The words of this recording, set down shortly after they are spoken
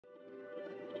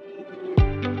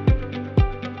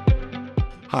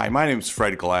Hi, my name is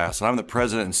Fred Glass, and I'm the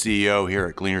president and CEO here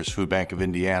at Gleaners Food Bank of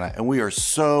Indiana, and we are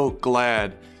so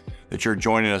glad that you're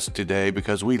joining us today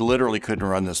because we literally couldn't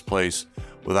run this place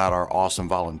without our awesome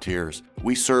volunteers.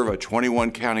 We serve a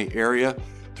 21 county area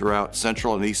throughout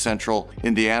central and east central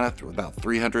Indiana through about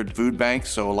 300 food banks,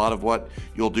 so a lot of what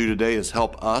you'll do today is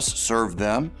help us serve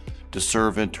them, to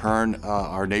serve in turn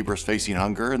our neighbors facing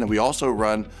hunger. And then we also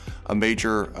run a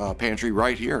major pantry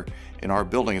right here in our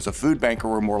building. As a food banker,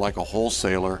 we're more like a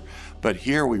wholesaler, but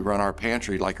here we run our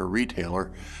pantry like a retailer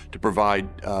to provide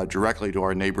directly to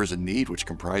our neighbors in need, which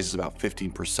comprises about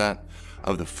 15%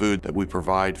 of the food that we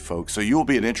provide folks. So you will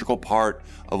be an integral part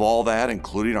of all that,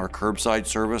 including our curbside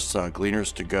service,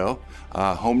 Gleaners to Go,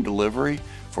 home delivery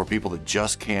for people that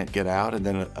just can't get out, and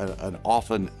then an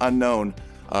often unknown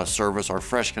service, our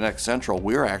Fresh Connect Central.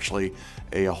 We're actually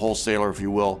a wholesaler, if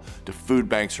you will, to food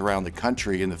banks around the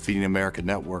country in the Feeding America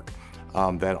network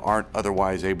that aren't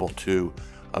otherwise able to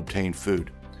obtain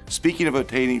food. Speaking of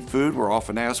obtaining food, we're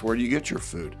often asked, where do you get your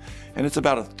food? And it's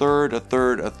about a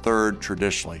third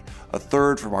traditionally. A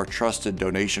third from our trusted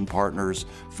donation partners,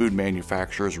 food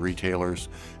manufacturers, retailers,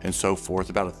 and so forth.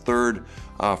 About a third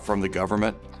from the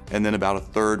government, and then about a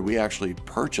third we actually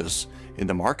purchase in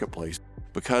the marketplace.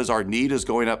 Because our need is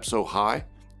going up so high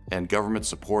and government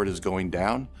support is going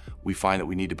down, we find that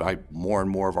we need to buy more and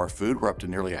more of our food. We're up to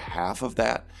nearly a half of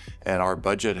that, and our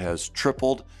budget has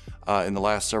tripled in the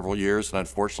last several years, and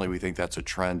unfortunately we think that's a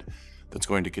trend that's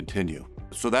going to continue.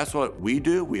 So that's what we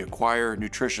do. We acquire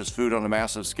nutritious food on a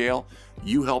massive scale.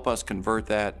 You help us convert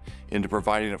that into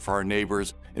providing it for our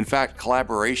neighbors. In fact,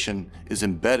 collaboration is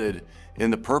embedded in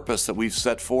the purpose that we've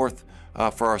set forth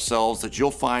for ourselves, that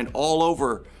you'll find all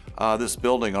over this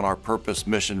building on our purpose,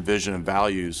 mission, vision, and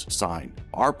values sign.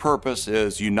 Our purpose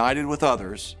is united with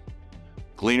others.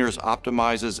 Gleaners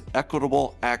optimizes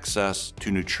equitable access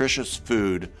to nutritious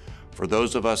food for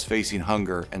those of us facing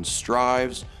hunger and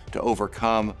strives to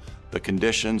overcome the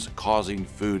conditions causing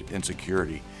food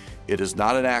insecurity. It is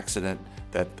not an accident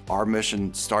that our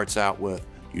mission starts out with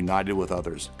united with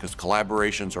others, because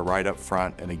collaborations are right up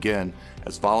front. And again,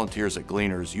 as volunteers at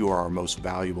Gleaners, you are our most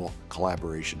valuable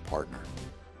collaboration partner.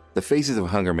 The faces of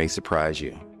hunger may surprise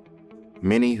you.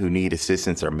 Many who need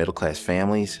assistance are middle-class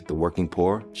families, the working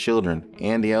poor, children,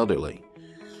 and the elderly.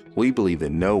 We believe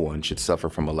that no one should suffer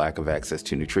from a lack of access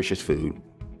to nutritious food,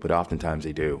 but oftentimes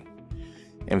they do.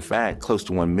 In fact, close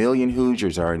to 1 million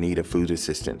Hoosiers are in need of food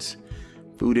assistance.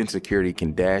 Food insecurity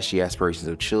can dash the aspirations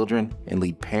of children and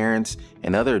lead parents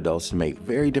and other adults to make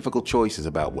very difficult choices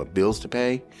about what bills to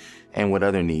pay and what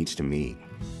other needs to meet.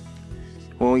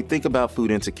 When we think about food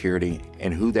insecurity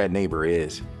and who that neighbor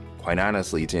is, quite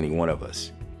honestly, it's any one of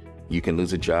us. You can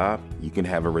lose a job, you can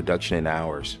have a reduction in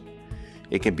hours.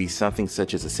 It can be something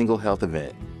such as a single health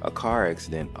event, a car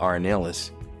accident, or an illness,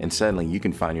 and suddenly you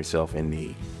can find yourself in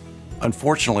need.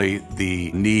 Unfortunately,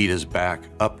 the need is back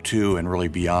up to and really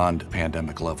beyond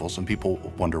pandemic levels, and people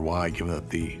wonder why, given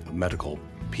that the medical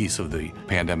piece of the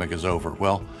pandemic is over.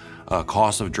 Well,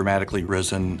 costs have dramatically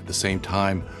risen. At the same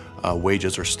time,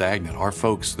 wages are stagnant. Our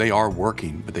folks, they are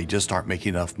working, but they just aren't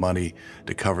making enough money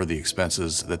to cover the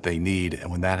expenses that they need, and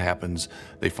when that happens,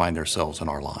 they find themselves in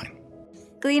our line.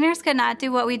 Gleaners could not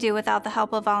do what we do without the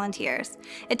help of volunteers.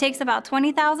 It takes about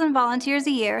 20,000 volunteers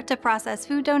a year to process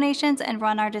food donations and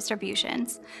run our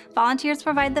distributions. Volunteers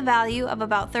provide the value of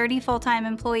about 30 full-time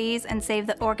employees and save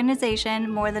the organization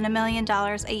more than $1 million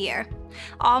a year.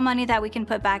 All money that we can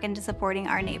put back into supporting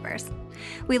our neighbors.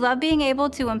 We love being able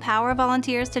to empower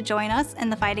volunteers to join us in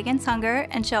the fight against hunger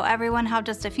and show everyone how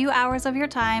just a few hours of your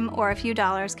time or a few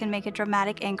dollars can make a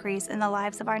dramatic increase in the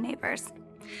lives of our neighbors.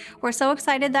 We're so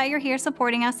excited that you're here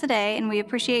supporting us today, and we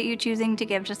appreciate you choosing to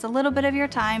give just a little bit of your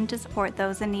time to support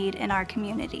those in need in our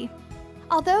community.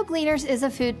 Although Gleaners is a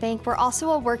food bank, we're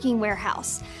also a working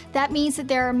warehouse. That means that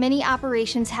there are many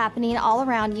operations happening all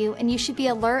around you, and you should be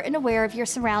alert and aware of your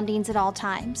surroundings at all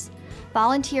times.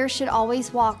 Volunteers should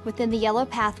always walk within the yellow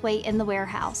pathway in the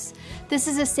warehouse. This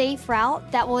is a safe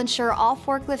route that will ensure all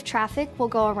forklift traffic will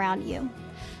go around you.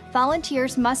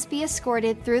 Volunteers must be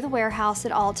escorted through the warehouse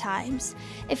at all times.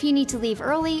 If you need to leave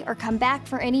early or come back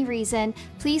for any reason,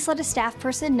 please let a staff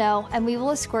person know and we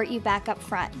will escort you back up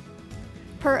front.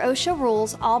 Per OSHA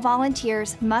rules, all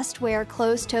volunteers must wear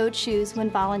closed-toed shoes when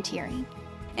volunteering.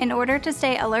 In order to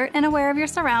stay alert and aware of your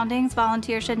surroundings,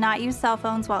 volunteers should not use cell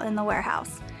phones while in the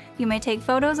warehouse. You may take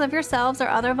photos of yourselves or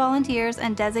other volunteers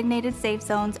in designated safe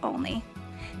zones only.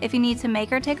 If you need to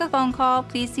make or take a phone call,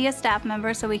 please see a staff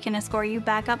member so we can escort you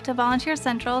back up to Volunteer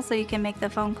Central so you can make the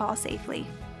phone call safely.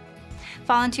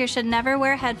 Volunteers should never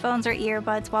wear headphones or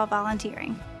earbuds while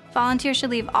volunteering. Volunteers should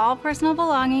leave all personal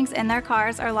belongings in their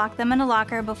cars or lock them in a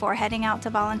locker before heading out to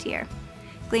volunteer.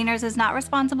 Gleaners is not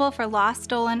responsible for lost,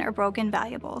 stolen, or broken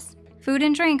valuables. Food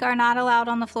and drink are not allowed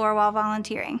on the floor while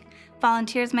volunteering.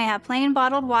 Volunteers may have plain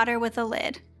bottled water with a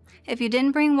lid. If you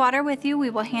didn't bring water with you, we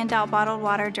will hand out bottled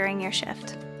water during your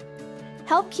shift.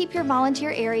 Help keep your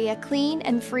volunteer area clean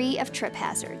and free of trip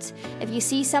hazards. If you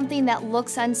see something that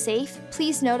looks unsafe,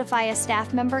 please notify a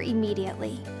staff member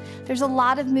immediately. There's a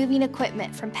lot of moving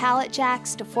equipment, from pallet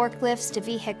jacks to forklifts to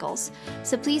vehicles,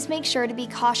 so please make sure to be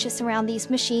cautious around these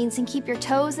machines and keep your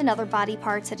toes and other body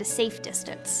parts at a safe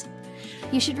distance.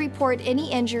 You should report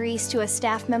any injuries to a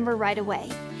staff member right away.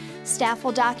 Staff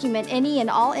will document any and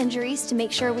all injuries to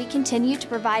make sure we continue to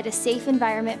provide a safe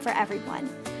environment for everyone.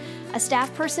 A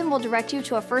staff person will direct you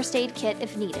to a first aid kit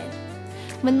if needed.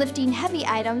 When lifting heavy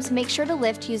items, make sure to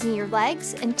lift using your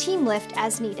legs and team lift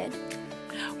as needed.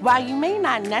 While you may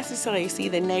not necessarily see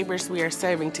the neighbors we are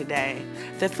serving today,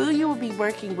 the food you will be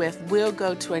working with will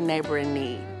go to a neighbor in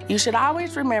need. You should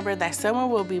always remember that someone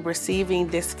will be receiving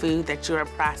this food that you are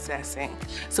processing.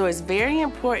 So it's very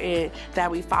important that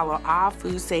we follow all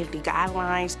food safety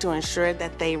guidelines to ensure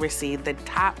that they receive the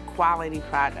top quality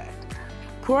product.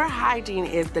 Poor hygiene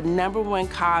is the #1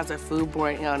 cause of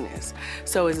foodborne illness,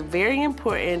 so it's very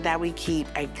important that we keep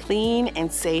a clean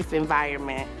and safe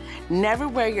environment. Never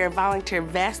wear your volunteer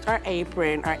vest or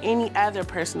apron or any other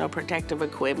personal protective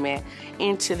equipment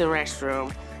into the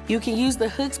restroom. You can use the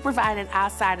hooks provided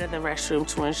outside of the restroom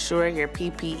to ensure your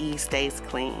PPE stays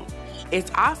clean.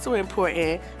 It's also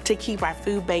important to keep our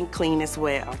food bank clean as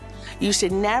well. You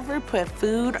should never put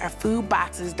food or food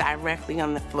boxes directly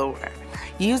on the floor.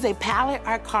 Use a pallet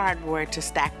or cardboard to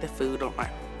stack the food on.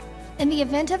 In the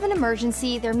event of an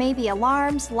emergency, there may be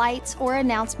alarms, lights, or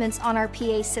announcements on our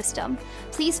PA system.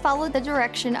 Please follow the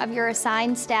direction of your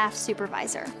assigned staff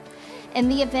supervisor. In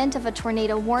the event of a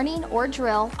tornado warning or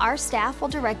drill, our staff will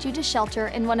direct you to shelter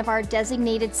in one of our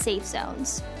designated safe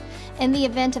zones. In the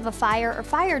event of a fire or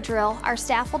fire drill, our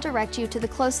staff will direct you to the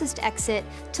closest exit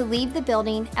to leave the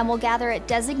building and will gather at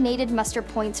designated muster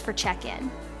points for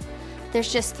check-in.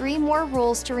 There's just 3 more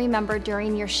rules to remember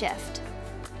during your shift.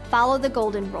 Follow the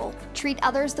golden rule. Treat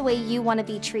others the way you want to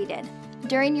be treated.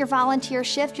 During your volunteer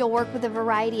shift, you'll work with a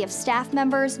variety of staff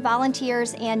members,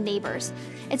 volunteers, and neighbors.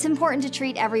 It's important to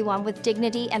treat everyone with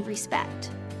dignity and respect.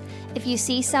 If you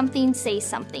see something, say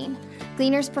something.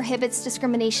 Gleaners prohibits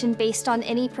discrimination based on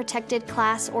any protected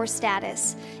class or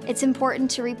status. It's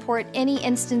important to report any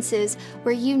instances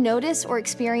where you notice or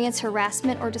experience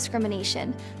harassment or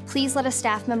discrimination. Please let a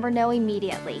staff member know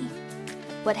immediately.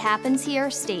 What happens here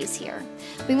stays here.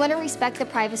 We want to respect the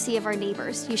privacy of our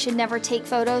neighbors. You should never take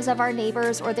photos of our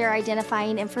neighbors or their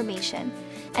identifying information.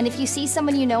 And if you see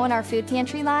someone you know in our food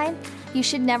pantry line, you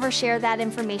should never share that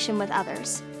information with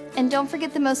others. And don't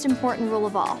forget the most important rule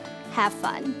of all: have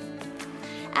fun.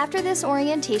 After this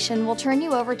orientation, we'll turn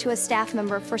you over to a staff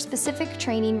member for specific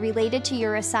training related to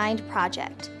your assigned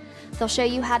project. They'll show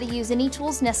you how to use any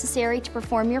tools necessary to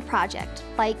perform your project,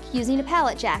 like using a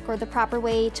pallet jack or the proper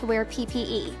way to wear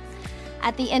PPE.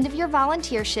 At the end of your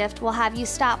volunteer shift, we'll have you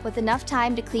stop with enough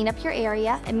time to clean up your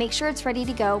area and make sure it's ready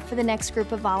to go for the next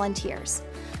group of volunteers.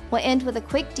 We'll end with a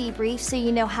quick debrief so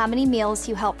you know how many meals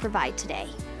you helped provide today.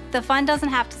 The fun doesn't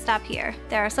have to stop here.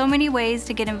 There are so many ways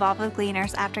to get involved with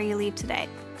Gleaners after you leave today.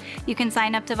 You can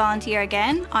sign up to volunteer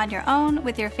again, on your own,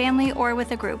 with your family, or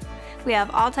with a group. We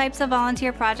have all types of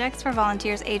volunteer projects for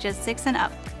volunteers ages 6 and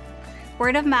up.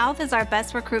 Word of mouth is our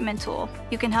best recruitment tool.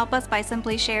 You can help us by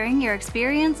simply sharing your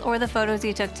experience or the photos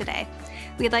you took today.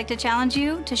 We'd like to challenge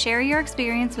you to share your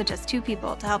experience with just 2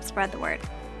 people to help spread the word.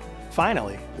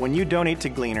 Finally, when you donate to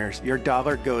Gleaners, your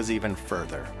dollar goes even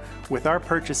further. With our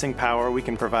purchasing power, we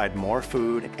can provide more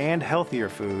food and healthier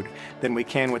food than we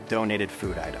can with donated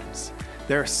food items.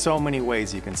 There are so many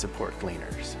ways you can support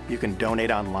Gleaners. You can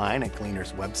donate online at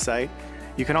Gleaners' website.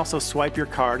 You can also swipe your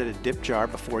card at a dip jar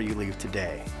before you leave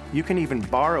today. You can even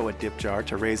borrow a dip jar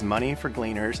to raise money for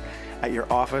Gleaners at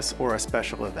your office or a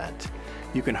special event.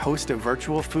 You can host a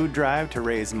virtual food drive to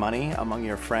raise money among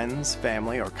your friends,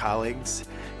 family, or colleagues.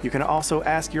 You can also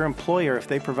ask your employer if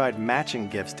they provide matching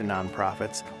gifts to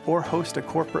nonprofits or host a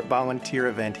corporate volunteer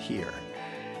event here.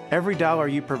 Every dollar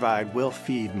you provide will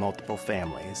feed multiple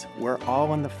families. We're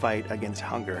all in the fight against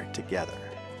hunger together.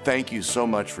 Thank you so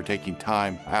much for taking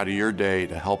time out of your day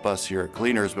to help us here at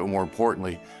Gleaners, but more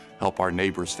importantly, help our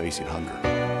neighbors facing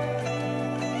hunger.